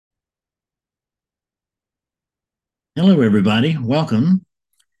Hello, everybody. Welcome.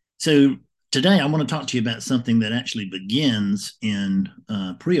 So, today I want to talk to you about something that actually begins in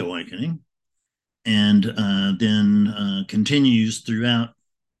pre awakening and then continues throughout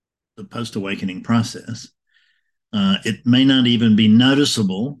the post awakening process. It may not even be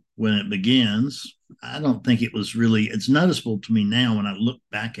noticeable when it begins. I don't think it was really, it's noticeable to me now when I look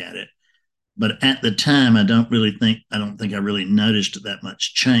back at it. But at the time, I don't think I really noticed that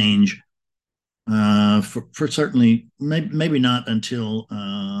much change for certainly maybe not until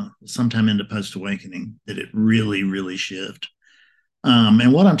sometime into post awakening that it really shift.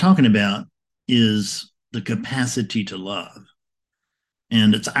 And what I'm talking about is the capacity to love,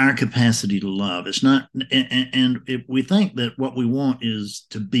 and it's our capacity to love. It's not, and if we think that what we want is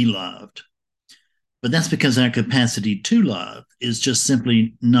to be loved, but that's because our capacity to love is just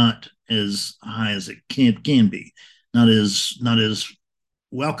simply not as high as it can be, not as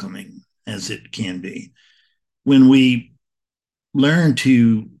welcoming as it can be. When we learn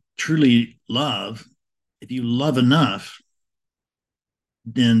to truly love, if you love enough,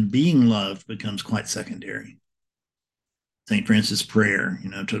 then being loved becomes quite secondary. St. Francis prayer,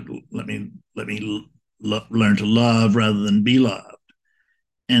 to learn to love rather than be loved,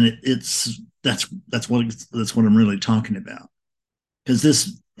 and it's that's what I'm really talking about. Because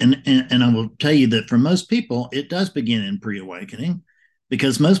this, and I will tell you that for most people, it does begin in pre-awakening,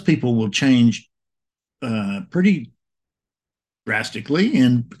 because most people will change pretty drastically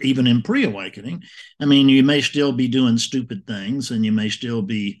and even in pre-awakening. I mean, you may still be doing stupid things, and you may still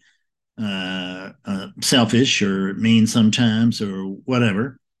be selfish or mean sometimes or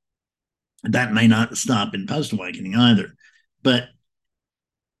whatever. That may not stop in post-awakening either, but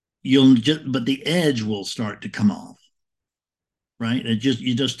but the edge will start to come off, right?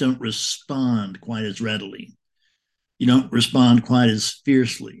 You just don't respond quite as readily. You don't respond quite as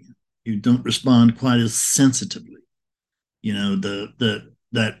fiercely. You don't respond quite as sensitively. The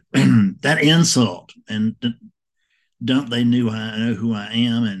that that insult, and don't they know who I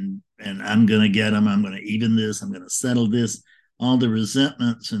am, and I'm going to get them. I'm going to even this. I'm going to settle this. All the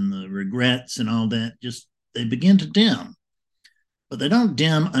resentments and the regrets and all that, just they begin to dim, but they don't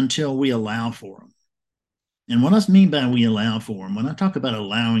dim until we allow for them. And what I mean by we allow for them, when I talk about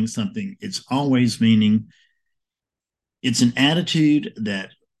allowing something, it's always meaning it's an attitude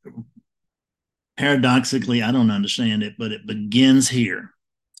that paradoxically, I don't understand it, but it begins here.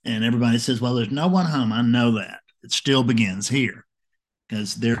 And everybody says, well, there's no one home. I know that. It still begins here,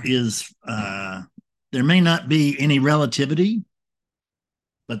 because there may not be any relativity,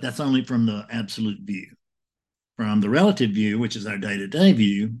 but that's only from the absolute view. From the relative view, which is our day to day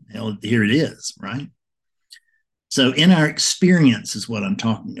view, hell, here it is, right? So in our experience is what I'm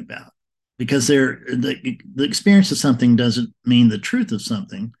talking about, because the experience of something doesn't mean the truth of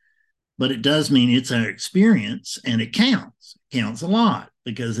something, but it does mean it's our experience, and it counts. It counts a lot,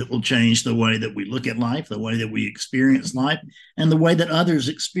 because it will change the way that we look at life, the way that we experience life, and the way that others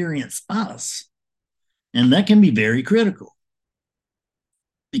experience us. And that can be very critical,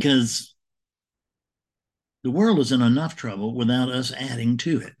 because the world is in enough trouble without us adding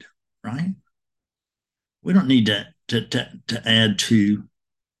to it, right? We don't need to add to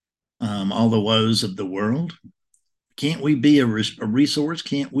all the woes of the world. Can't we be a resource?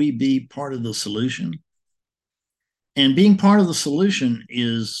 Can't we be part of the solution? And being part of the solution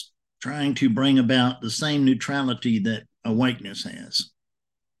is trying to bring about the same neutrality that awakeness has.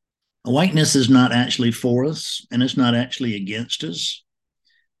 Awakeness is not actually for us, and it's not actually against us.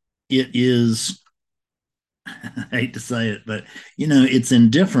 It is, I hate to say it, but it's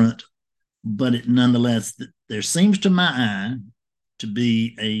indifferent, but nonetheless, there seems to my eye to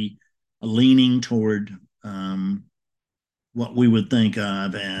be a leaning toward what we would think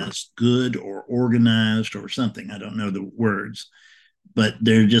of as good or organized or something. I don't know the words, but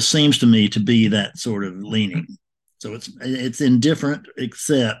there just seems to me to be that sort of leaning. So it's indifferent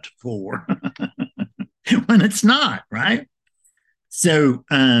except for when it's not, right? So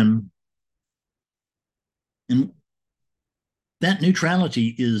and that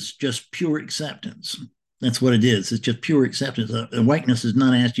neutrality is just pure acceptance. That's what it is. It's just pure acceptance. Awakeness has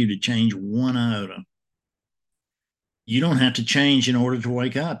not asked you to change one iota. You don't have to change in order to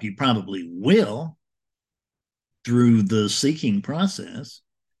wake up. You probably will through the seeking process,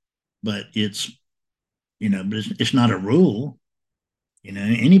 but it's not a rule.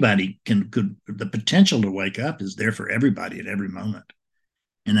 Anybody could the potential to wake up is there for everybody at every moment,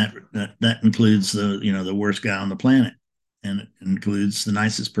 and that includes the worst guy on the planet, and it includes the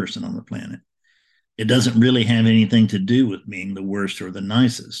nicest person on the planet. It doesn't really have anything to do with being the worst or the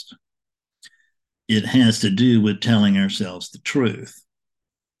nicest. It has to do with telling ourselves the truth.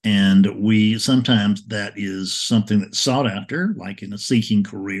 And we sometimes that is something that's sought after, like in a seeking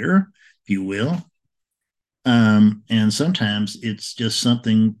career, if you will. And sometimes it's just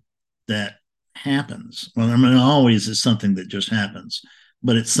something that happens. Well, I mean, always it's something that just happens,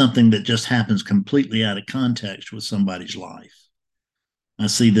 but it's something that just happens completely out of context with somebody's life. I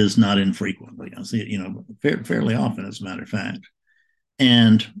see this not infrequently. I see it, fairly often, as a matter of fact.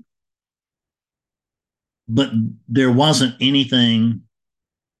 And, but there wasn't anything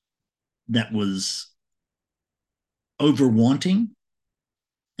that was over wanting,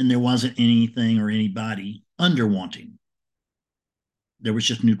 and there wasn't anything or anybody under wanting. There was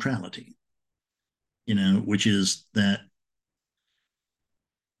just neutrality, which is that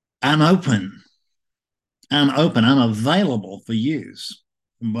I'm open. I'm open. I'm available for use.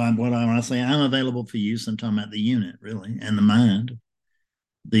 By what I want to say, I'm available for use. I'm talking about the unit, really, and the mind.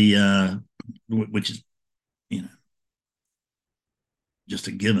 Which is, you know, just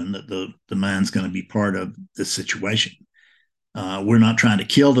a given that the mind's going to be part of this situation. We're not trying to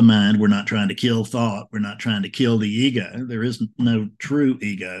kill the mind. We're not trying to kill thought. We're not trying to kill the ego. There is no true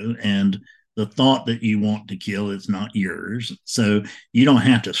ego, and the thought that you want to kill is not yours. So you don't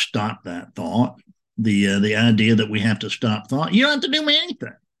have to stop that thought. The idea that we have to stop thought, you don't have to do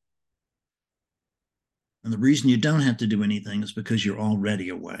anything. And the reason you don't have to do anything is because you're already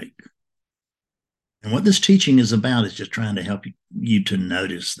awake. And what this teaching is about is just trying to help you to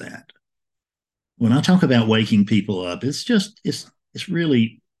notice that. When I talk about waking people up, it's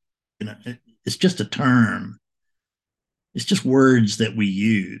really, it's just a term. It's just words that we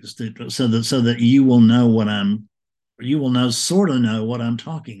use so that you will know sort of know what I'm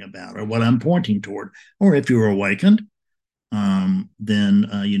talking about or what I'm pointing toward. Or if you're awakened, then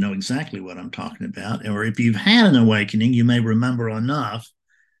you know exactly what I'm talking about. Or if you've had an awakening, you may remember enough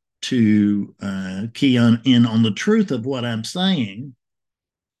to key in on the truth of what I'm saying,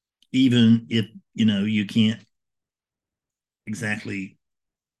 even if you can't exactly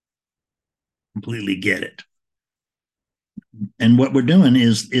completely get it. And what we're doing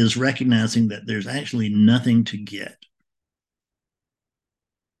is recognizing that there's actually nothing to get.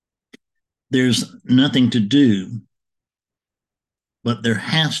 There's nothing to do, but there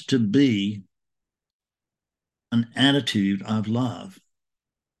has to be an attitude of love.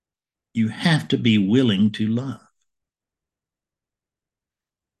 You have to be willing to love.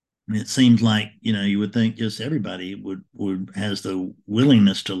 I mean, it seems like, you would think just everybody would has the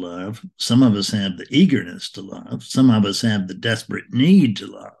willingness to love. Some of us have the eagerness to love. Some of us have the desperate need to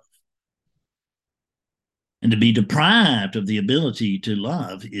love. And to be deprived of the ability to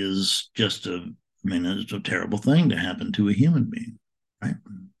love is just it's a terrible thing to happen to a human being, right?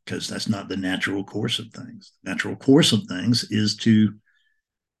 Because that's not the natural course of things. The natural course of things is to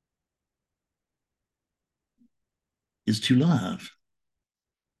love.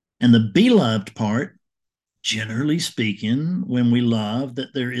 And the beloved part, generally speaking, when we love,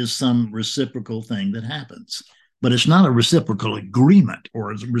 that there is some reciprocal thing that happens. But it's not a reciprocal agreement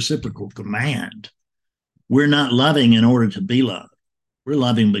or a reciprocal command. We're not loving in order to be loved. We're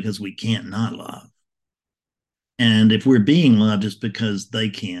loving because we can't not love. And if we're being loved, it's because they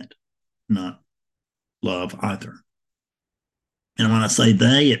can't not love either. And when I say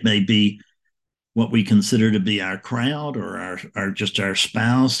they, it may be what we consider to be our crowd or our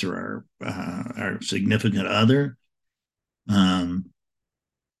spouse or our significant other.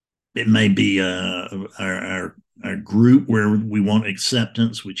 It may be our group where we want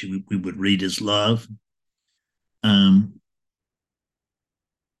acceptance, which we would read as love. But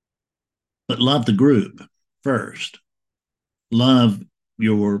love the group first. Love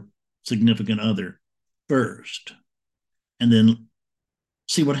your significant other first, and then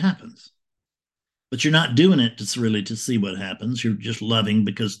see what happens. But you're not doing it to see what happens. You're just loving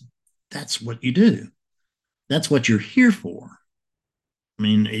because that's what you do. That's what you're here for. I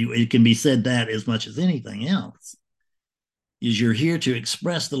mean, it can be said that as much as anything else is you're here to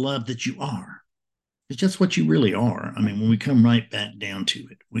express the love that you are. It's just what you really are. I mean, when we come right back down to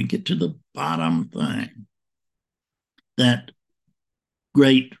it, we get to the bottom thing. That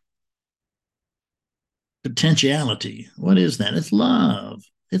great potentiality. What is that? It's love.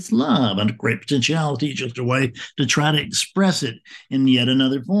 It's love. And great potentiality is just a way to try to express it in yet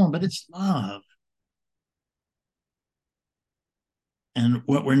another form, but it's love. And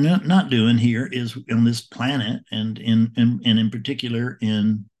what we're not doing here is on this planet, and in particular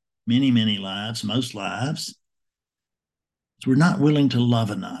in many lives, most lives, is we're not willing to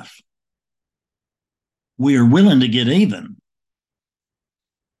love enough. We are willing to get even,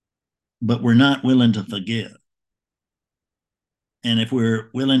 but we're not willing to forgive. And if we're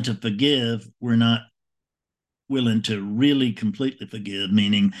willing to forgive, we're not willing to really completely forgive,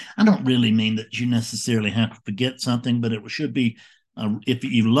 meaning I don't really mean that you necessarily have to forget something, but it should be if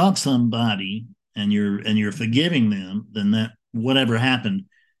you love somebody and you're forgiving them, then that whatever happened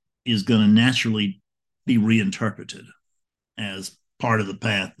is going to naturally be reinterpreted as part of the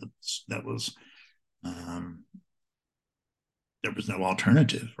path that was um, there was no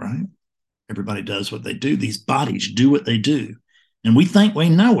alternative, right? Everybody does what they do. These bodies do what they do. And we think we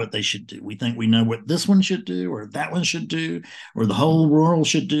know what they should do. We think we know what this one should do, or that one should do, or the whole world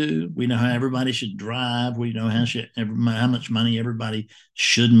should do. We know how everybody should drive. We know how much money everybody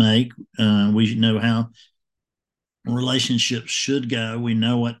should make. We know how relationships should go. We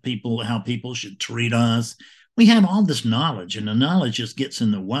know how people should treat us. We have all this knowledge, and the knowledge just gets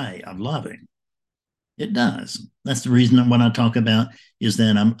in the way of loving. It does. That's the reason that what I talk about is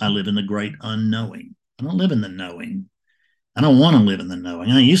that I live in the great unknowing. I don't live in the knowing. I don't want to live in the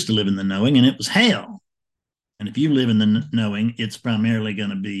knowing. I used to live in the knowing, and it was hell. And if you live in the knowing, it's primarily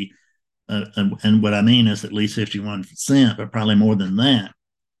going to be, and what I mean is at least 51%, but probably more than that,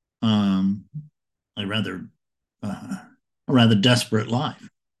 a rather, a rather desperate life.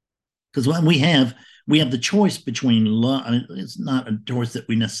 Because when we have the choice between love. I mean, it's not a choice that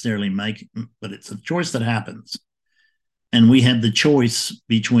we necessarily make, but it's a choice that happens. And we have the choice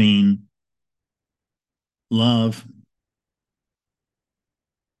between love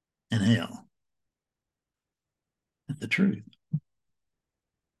and hell. That's the truth.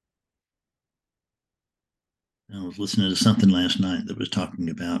 I was listening to something last night that was talking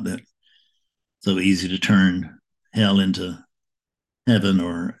about that so easy to turn hell into heaven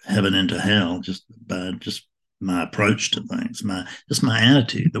or heaven into hell just by just my approach to things, my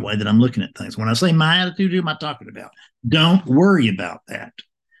attitude, the way that I'm looking at things. When I say my attitude, who am I talking about? Don't worry about that.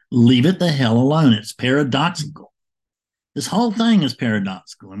 Leave it the hell alone. It's paradoxical. This whole thing is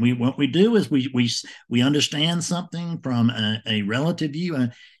paradoxical, and what we do is we understand something from a relative view,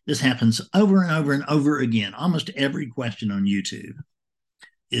 and this happens over and over and over again. Almost every question on YouTube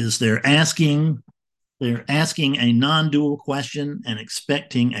is they're asking a non-dual question and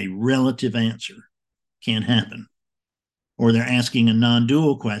expecting a relative answer. Can't happen. Or they're asking a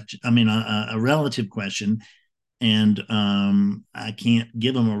non-dual question, a relative question, and I can't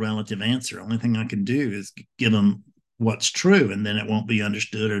give them a relative answer. Only thing I can do is give them what's true, and then it won't be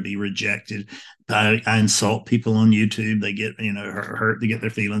understood or be rejected. I insult people on YouTube. They get hurt. They get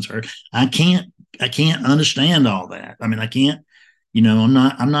their feelings hurt. I can't understand all that. I mean, I can't.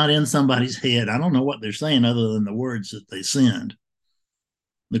 I'm not in somebody's head. I don't know what they're saying other than the words that they send,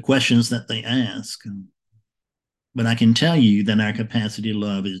 the questions that they ask. But I can tell you that our capacity to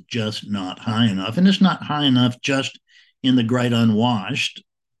love is just not high enough. And it's not high enough just in the great unwashed.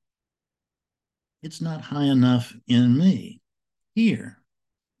 It's not high enough in me here.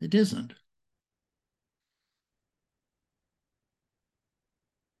 It isn't.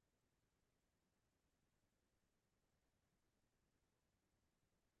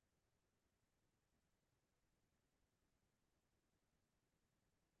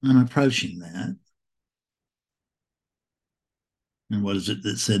 I'm approaching that. And what is it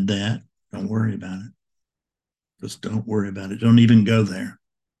that said that? Don't worry about it. Just don't worry about it. Don't even go there.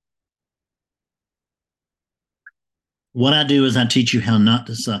 What I do is I teach you how not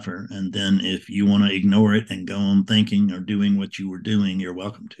to suffer. And then if you want to ignore it and go on thinking or doing what you were doing, you're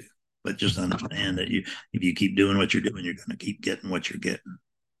welcome to. But just understand that if you keep doing what you're doing, you're going to keep getting what you're getting.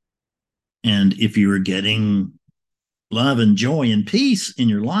 And if you are getting love and joy and peace in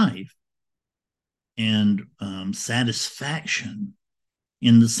your life and satisfaction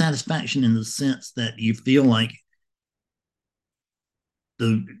in the sense that you feel like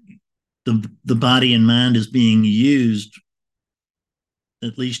the body and mind is being used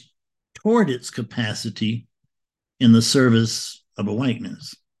at least toward its capacity in the service of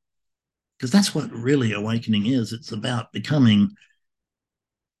awakeness, because that's what really awakening is. It's about becoming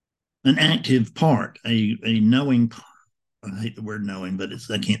an active part, a knowing. I hate the word knowing, but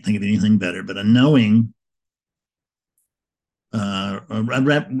I can't think of anything better. But a knowing,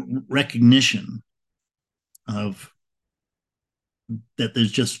 a recognition of that.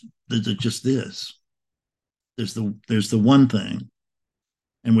 There's just this. There's the one thing,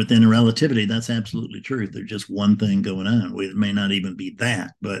 and within relativity, that's absolutely true. There's just one thing going on. It may not even be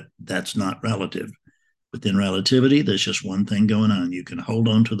that, but that's not relative. Within relativity, there's just one thing going on. You can hold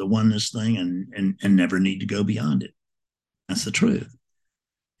on to the oneness thing and never need to go beyond it. That's the truth.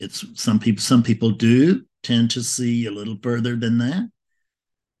 It's some people do tend to see a little further than that,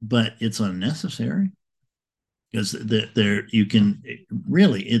 but it's unnecessary, because there you can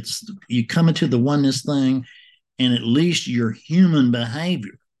really, it's you come into the oneness thing, and at least your human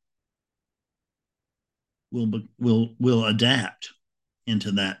behavior will adapt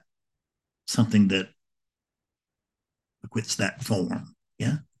into that something that quits that form.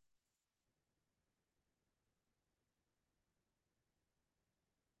 Yeah.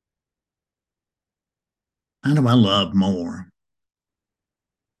 How do I love more?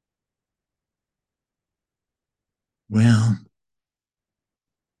 Well,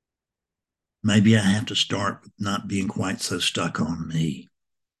 maybe I have to start with not being quite so stuck on me,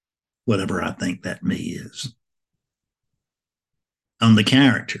 whatever I think that me is, on the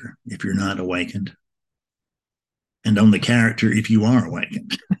character if you're not awakened, and on the character if you are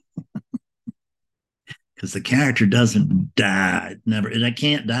awakened. Because the character doesn't die. It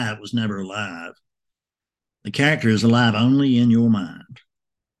can't die. It was never alive. The character is alive only in your mind,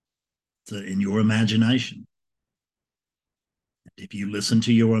 so in your imagination. If you listen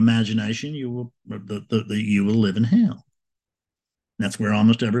to your imagination, you will live in hell. That's where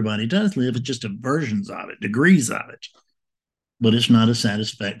almost everybody does live. It's just versions of it, degrees of it. But it's not a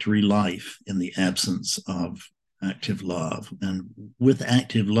satisfactory life in the absence of active love. And with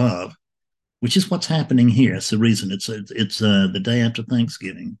active love, which is what's happening here, it's the reason it's the day after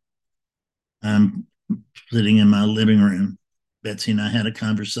Thanksgiving. I'm sitting in my living room. Betsy and I had a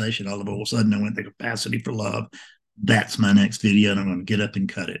conversation. All of a sudden, I went to Capacity for Love. That's my next video, and I'm going to get up and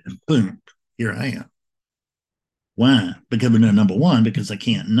cut it. And boom, here I am. Why? Because number one, because I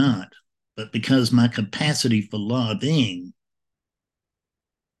can't not, but because my capacity for loving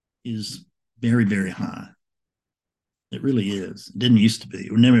is very, very high. It really is. It didn't used to be.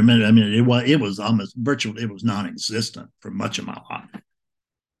 It never. I mean, it was almost virtual. It was non-existent for much of my life.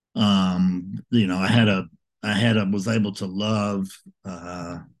 Was able to love.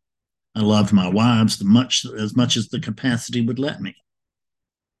 I loved my wives as much as the capacity would let me,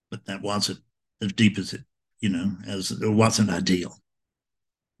 but that wasn't as deep as as it wasn't ideal.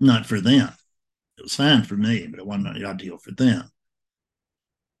 Not for them. It was fine for me, but it wasn't ideal for them.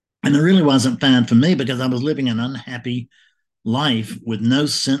 And it really wasn't fine for me because I was living an unhappy life with no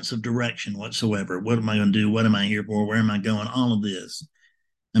sense of direction whatsoever. What am I going to do? What am I here for? Where am I going? All of this.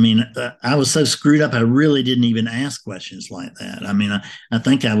 I mean, I was so screwed up, I really didn't even ask questions like that. I mean, I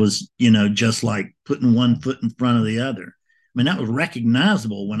think I was, just like putting one foot in front of the other. I mean, that was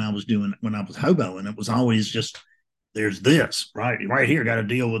recognizable when I was hoboing. It was always just, there's this, right here, got to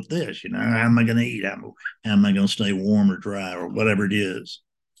deal with this. How am I going to eat? How am I going to stay warm or dry or whatever it is?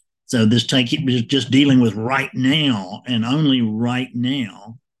 So just dealing with right now and only right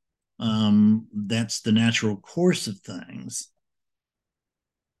now. That's the natural course of things.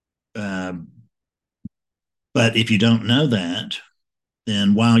 But if you don't know that,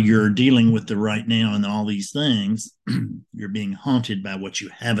 then while you're dealing with the right now and all these things, you're being haunted by what you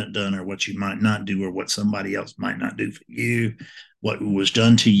haven't done or what you might not do or what somebody else might not do for you, what was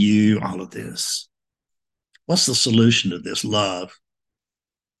done to you, all of this. What's the solution to this? Love.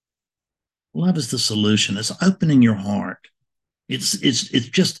 Love is the solution. It's opening your heart. It's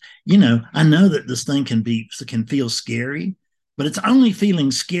just, I know that this thing can feel scary, but it's only feeling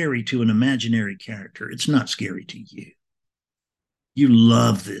scary to an imaginary character. It's not scary to you. You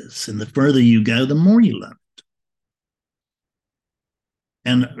love this. And the further you go, the more you love it.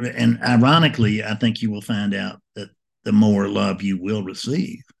 And ironically, I think you will find out that the more love you will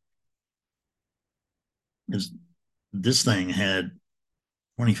receive. Because this thing had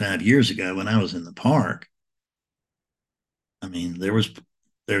 25 years ago when I was in the park. I mean, there's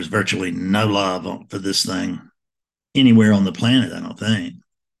virtually no love for this thing anywhere on the planet, I don't think.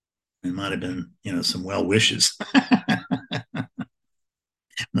 It might have been, some well wishes.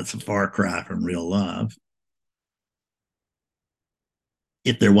 That's a far cry from real love.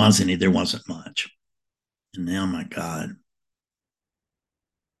 If there was any, there wasn't much. And now, my God,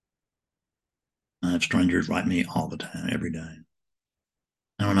 I have strangers write me all the time, every day.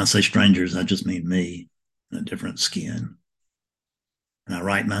 And when I say strangers, I just mean me in a different skin. And I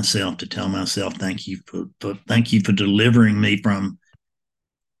write myself to tell myself, thank you for delivering me from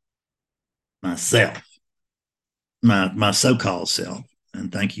myself, my so-called self. And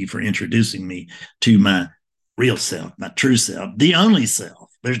thank you for introducing me to my real self, my true self, the only self.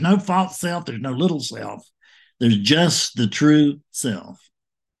 There's no false self. There's no little self. There's just the true self.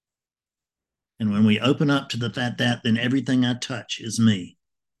 And when we open up to the fact that, then everything I touch is me.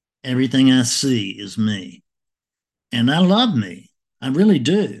 Everything I see is me. And I love me. I really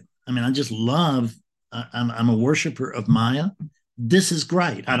do. I mean, I just love, I'm a worshiper of Maya. This is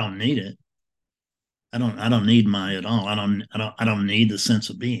great. I don't need it. I don't need Maya at all. I don't need the sense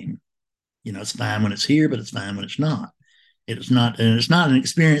of being. It's fine when it's here, but it's fine when it's not. It's not an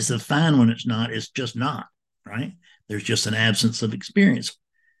experience of fine when it's not. It's just not, right? There's just an absence of experience,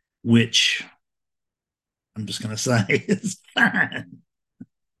 which I'm just going to say it's fine.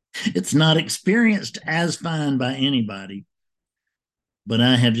 It's not experienced as fine by anybody, but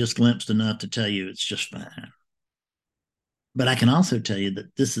I have just glimpsed enough to tell you it's just fine. But I can also tell you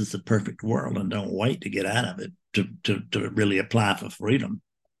that this is the perfect world and don't wait to get out of it to really apply for freedom.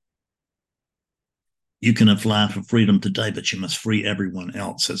 You can apply for freedom today, but you must free everyone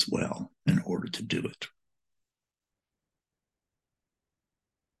else as well in order to do it.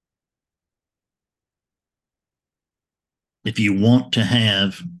 If you want to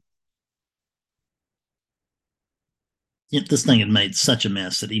have, this thing had made such a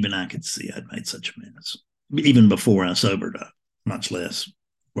mess that even I could see I'd made such a mess, even before I sobered up, much less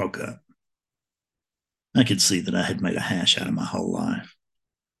woke up. I could see that I had made a hash out of my whole life.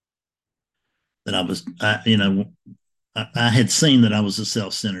 That I had seen that I was a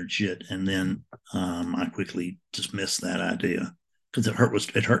self-centered shit, and then I quickly dismissed that idea because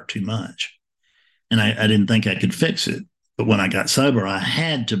it hurt too much, and I didn't think I could fix it. But when I got sober, I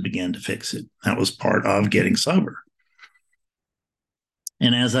had to begin to fix it. That was part of getting sober.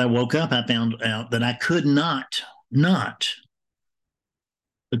 And as I woke up, I found out that I could not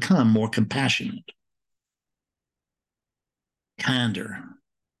become more compassionate, kinder,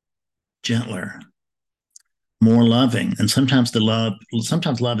 gentler, more loving. And sometimes love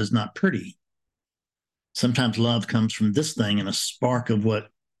is not pretty. Sometimes love comes from this thing and a spark of what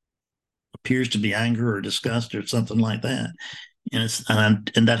appears to be anger or disgust or something like that.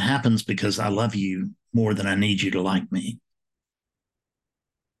 And that happens because I love you more than I need you to like me.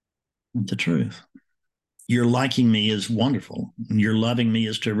 The truth. Your liking me is wonderful. Your loving me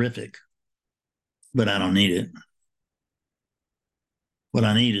is terrific, but I don't need it. What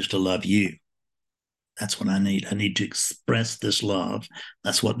I need is to love you. That's what I need. I need to express this love.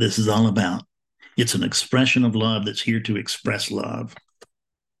 That's what this is all about. It's an expression of love that's here to express love.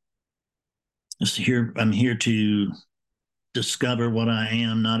 I'm here to discover what I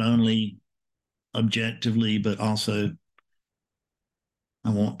am, not only objectively, but also I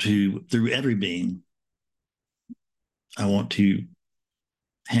want to, through every being, I want to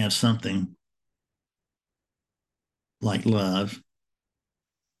have something like love.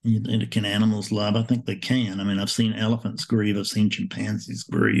 And can animals love? I think they can. I mean, I've seen elephants grieve. I've seen chimpanzees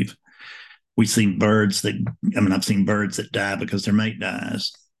grieve. We've seen I've seen birds that die because their mate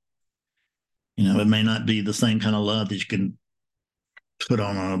dies. It may not be the same kind of love that you can put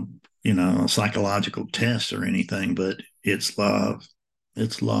on a psychological test or anything, but it's love.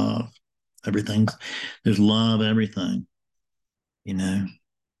 It's love. There's love, everything. I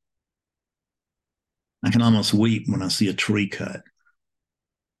can almost weep when I see a tree cut.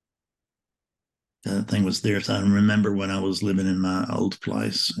 That thing was there. So I remember when I was living in my old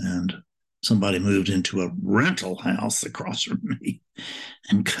place and somebody moved into a rental house across from me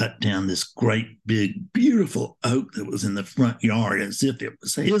and cut down this great, big, beautiful oak that was in the front yard as if it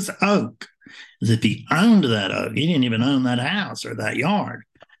was his oak, as if he owned that oak. He didn't even own that house or that yard.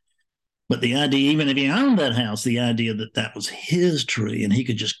 But the idea, even if he owned that house, the idea that that was his tree and he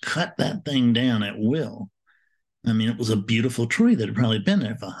could just cut that thing down at will. I mean, it was a beautiful tree that had probably been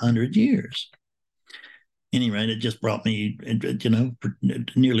there for 100 years. Anyway, it just brought me,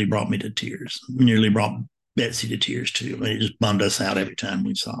 it nearly brought me to tears, nearly brought Betsy to tears too. It just bummed us out every time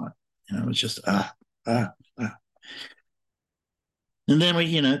we saw it. It was just, ah. And then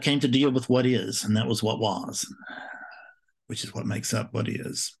we, came to deal with what is, and that was what was, which is what makes up what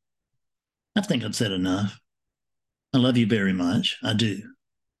is. I think I've said enough. I love you very much. I do.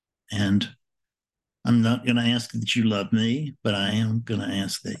 And I'm not going to ask that you love me, but I am going to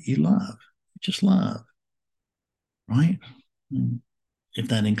ask that you love. Just love. Right? If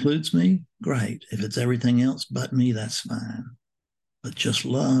that includes me, great. If it's everything else but me, that's fine. But just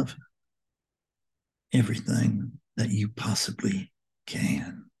love everything that you possibly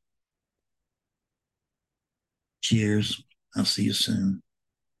can. Cheers. I'll see you soon.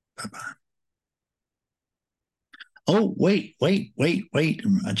 Bye-bye. Oh, wait.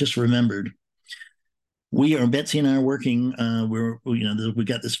 I just remembered. Betsy and I are working. We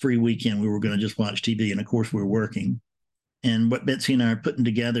got this free weekend. We were going to just watch TV, and of course we're working. And what Betsy and I are putting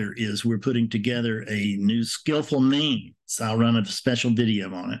together is we're putting together a new Skillful Means. I'll run a special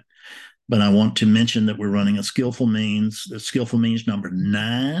video on it. But I want to mention that we're running a Skillful Means, the Skillful Means number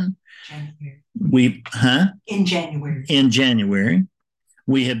 9. In January. In January.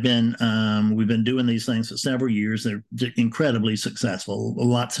 We've been doing these things for several years. They're incredibly successful.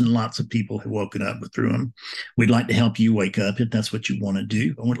 Lots and lots of people have woken up through them. We'd like to help you wake up if that's what you want to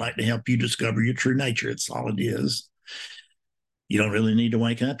do. And we'd like to help you discover your true nature. It's all it is. You don't really need to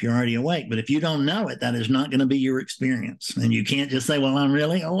wake up. You're already awake. But if you don't know it, that is not going to be your experience. And you can't just say, well, I'm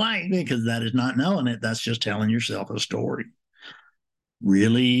really awake, because that is not knowing it. That's just telling yourself a story.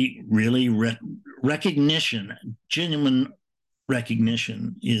 Really, really recognition, genuine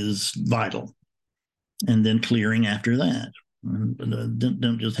recognition is vital. And then clearing after that.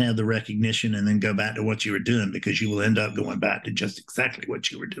 Don't just have the recognition and then go back to what you were doing, because you will end up going back to just exactly what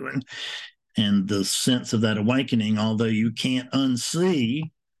you were doing. And the sense of that awakening, although you can't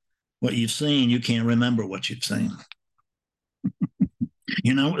unsee what you've seen, you can't remember what you've seen.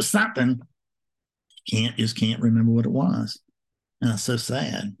 You know, it was something. Just can't remember what it was. And it's so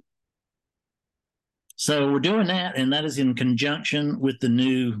sad. So we're doing that, and that is in conjunction with the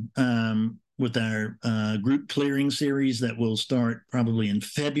new with our group clearing series that will start probably in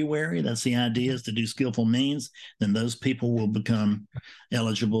February. That's the idea, is to do skillful means. Then those people will become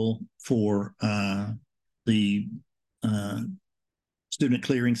eligible for the student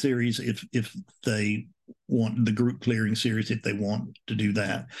clearing series if they want the group clearing series, if they want to do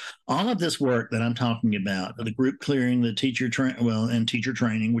that. All of this work that I'm talking about, the group clearing, the teacher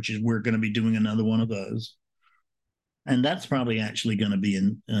training, which is, we're going to be doing another one of those. And that's probably actually going to be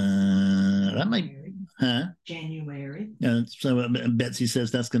in that might January. So Betsy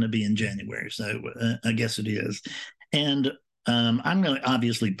says that's going to be in January. So I guess it is. And I'm going to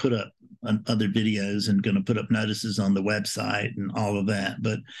obviously put up other videos and going to put up notices on the website and all of that.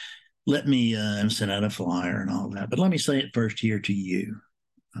 But let me send out a flyer and all that. But let me say it first here to you.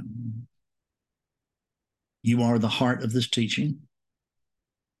 You are the heart of this teaching.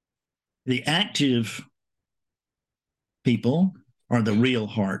 The active people are the real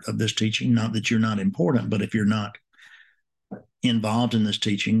heart of this teaching. Not that you're not important, but if you're not involved in this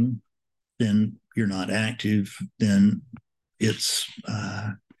teaching, then you're not active, then it's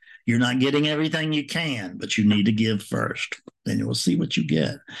you're not getting everything you can, but you need to give first. Then you'll see what you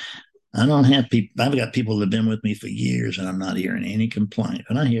get. I don't have people, I've got people that have been with me for years, and I'm not hearing any complaint.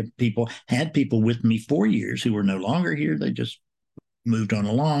 And I had people with me 4 years who are no longer here. They just moved on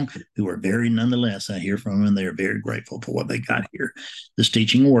along, who are very, nonetheless, I hear from them, and they're very grateful for what they got here. This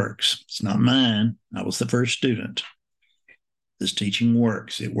teaching works. It's not mine. I was the first student. This teaching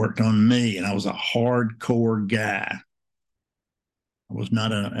works. It worked on me, and I was a hardcore guy. It was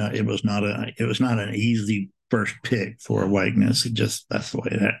not an easy first pick for awakeness. That's the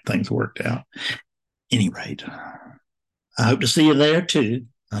way things worked out. At any rate, I hope to see you there too.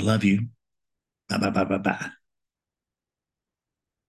 I love you. Bye, bye, bye, bye, bye.